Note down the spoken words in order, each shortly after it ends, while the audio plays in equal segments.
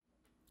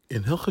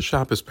In Hilchos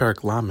Shabbos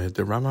Perek Lamed,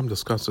 the Rambam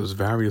discusses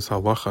various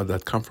halacha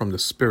that come from the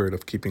spirit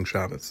of keeping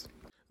Shabbos.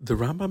 The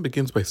Rambam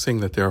begins by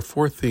saying that there are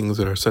 4 things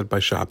that are said by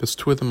Shabbos.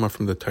 2 of them are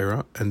from the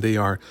Torah, and they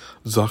are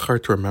Zachar,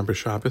 to remember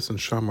Shabbos, and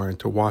Shamar, and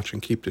to watch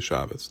and keep the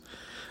Shabbos.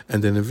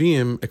 And the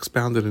Nevi'im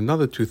expounded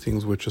another 2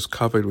 things, which is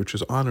kavod, which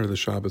is honor the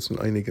Shabbos, and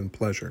einig, and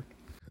pleasure.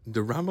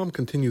 The Rambam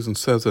continues and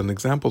says that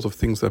examples of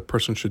things that a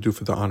person should do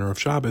for the honor of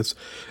Shabbos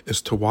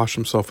is to wash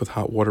himself with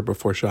hot water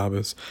before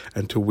Shabbos,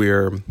 and to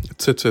wear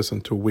tzitzis,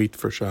 and to wait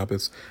for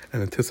Shabbos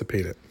and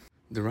anticipate it.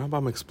 The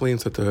Rambam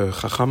explains that the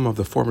Chacham of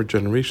the former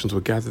generations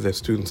would gather their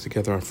students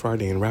together on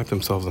Friday and wrap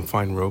themselves in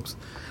fine robes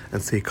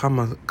and say, come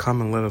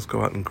and let us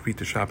go out and greet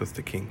the Shabbos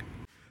the King.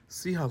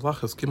 See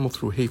halachas Gimel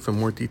through Hay for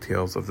more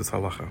details of this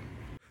halacha.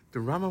 The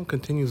Rambam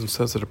continues and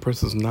says that a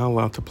person is not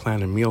allowed to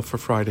plan a meal for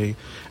Friday,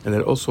 and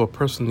that also a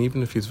person,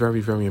 even if he's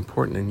very, very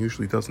important and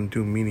usually doesn't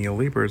do menial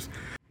labors,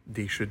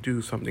 they should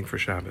do something for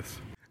Shabbos.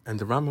 And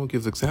the Rambam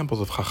gives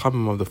examples of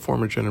Chachamim of the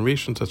former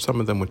generations, that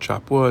some of them would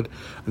chop wood,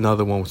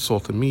 another one would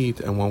salt the meat,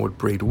 and one would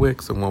braid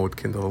wicks, and one would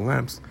kindle the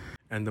lamps.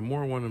 And the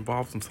more one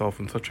involves himself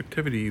in such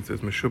activities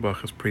as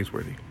Meshubach is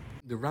praiseworthy.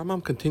 The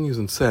Rambam continues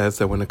and says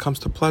that when it comes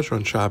to pleasure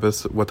on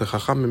Shabbos, what the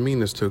Chachamim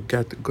mean is to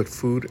get good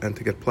food and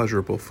to get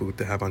pleasurable food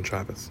to have on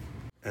Shabbos.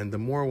 And the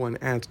more one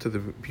adds to the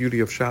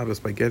beauty of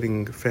Shabbos by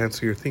getting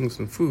fancier things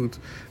and foods,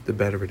 the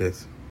better it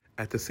is.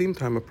 At the same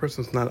time, a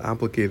person's not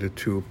obligated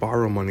to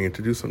borrow money and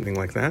to do something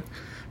like that.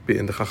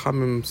 And the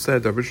Chachamim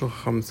said, the original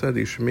Chachamim said,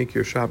 you should make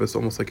your Shabbos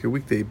almost like your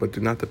weekday, but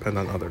do not depend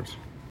on others.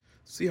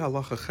 See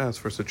halacha ches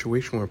for a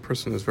situation where a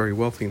person is very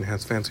wealthy and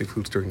has fancy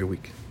foods during the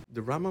week.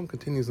 The Rambam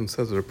continues and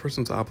says that a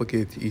person is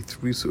obligated to eat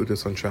 3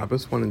 su'udas on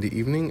Shabbos, 1 in the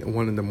evening,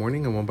 1 in the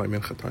morning, and 1 by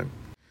mincha time.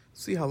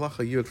 See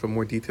halacha yud for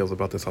more details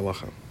about this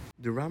halacha.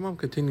 The Rambam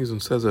continues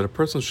and says that a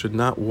person should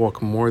not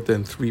walk more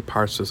than 3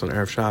 parshas on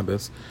Erev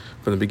Shabbos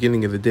from the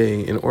beginning of the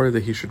day in order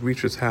that he should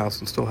reach his house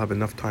and still have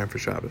enough time for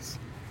Shabbos.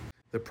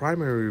 The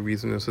primary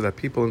reason is so that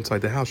people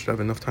inside the house should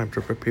have enough time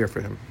to prepare for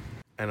him.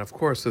 And of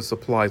course, this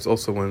applies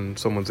also when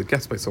someone's a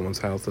guest by someone's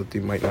house, that they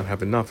might not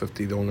have enough if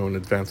they don't know in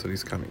advance that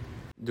he's coming.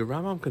 The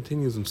Rambam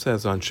continues and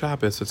says on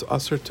Shabbos it's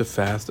usher to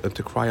fast and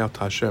to cry out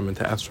to Hashem and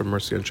to ask for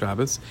mercy on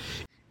Shabbos,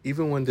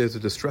 even when there's a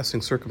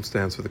distressing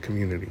circumstance for the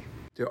community.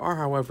 There are,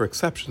 however,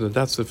 exceptions, and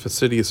that's if a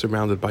city is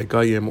surrounded by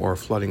Goyim or a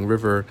flooding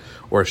river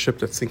or a ship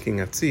that's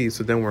sinking at sea,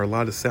 so then we're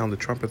allowed to sound the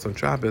trumpets on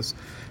Shabbos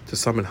to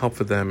summon help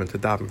for them and to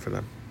daven for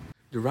them.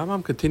 The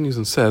Rambam continues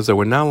and says that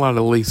we're not allowed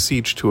to lay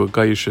siege to a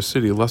Goyish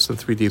city less than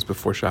 3 days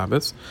before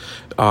Shabbos,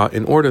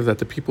 in order that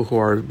the people who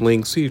are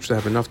laying siege to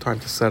have enough time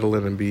to settle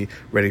in and be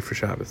ready for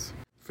Shabbos.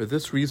 For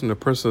this reason, a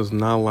person is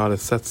not allowed to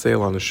set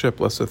sail on a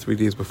ship less than 3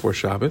 days before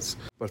Shabbos,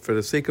 but for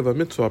the sake of a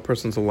mitzvah, a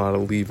person is allowed to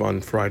leave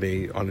on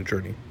Friday on a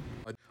journey.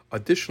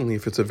 Additionally,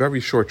 if it's a very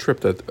short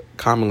trip that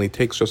commonly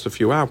takes just a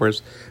few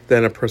hours,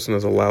 then a person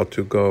is allowed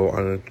to go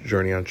on a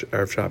journey on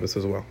Erev Shabbos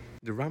as well.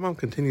 The Rambam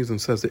continues and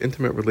says that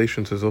intimate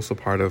relations is also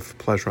part of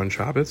pleasure on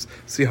Shabbos.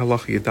 See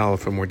halacha yadala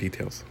for more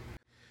details.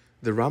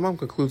 The Rambam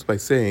concludes by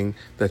saying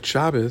that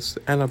Shabbos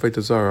and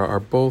Avodah Zarah are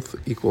both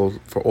equal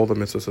for all the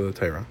mitzvahs of the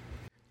Torah.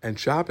 And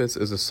Shabbos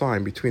is a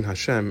sign between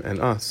Hashem and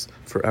us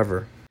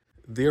forever.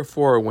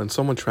 Therefore, when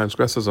someone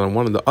transgresses on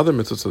one of the other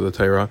mitzvahs of the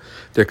Torah,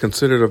 they're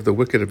considered of the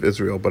wicked of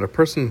Israel. But a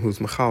person who's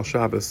machal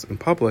Shabbos in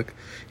public,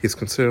 he's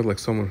considered like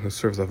someone who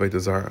serves Avodah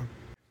Zarah.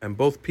 And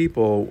both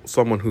people,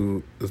 someone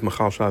who is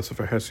machal Shabbos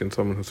for Hersi and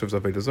someone who serves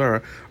Avodah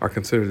Zarah, are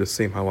considered the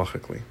same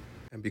halachically.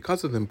 And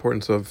because of the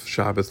importance of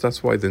Shabbos,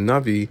 that's why the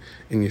Navi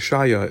in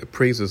Yeshaya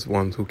praises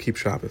one who keeps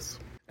Shabbos.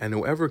 And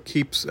whoever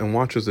keeps and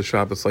watches the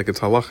Shabbos like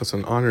it's halachas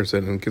and honors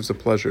it and gives it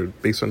pleasure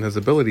based on his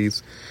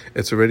abilities,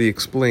 it's already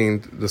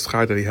explained the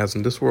schar that he has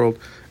in this world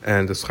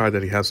and the schar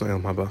that he has in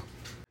Olam Haba.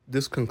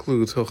 This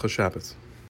concludes Hilchos Shabbos.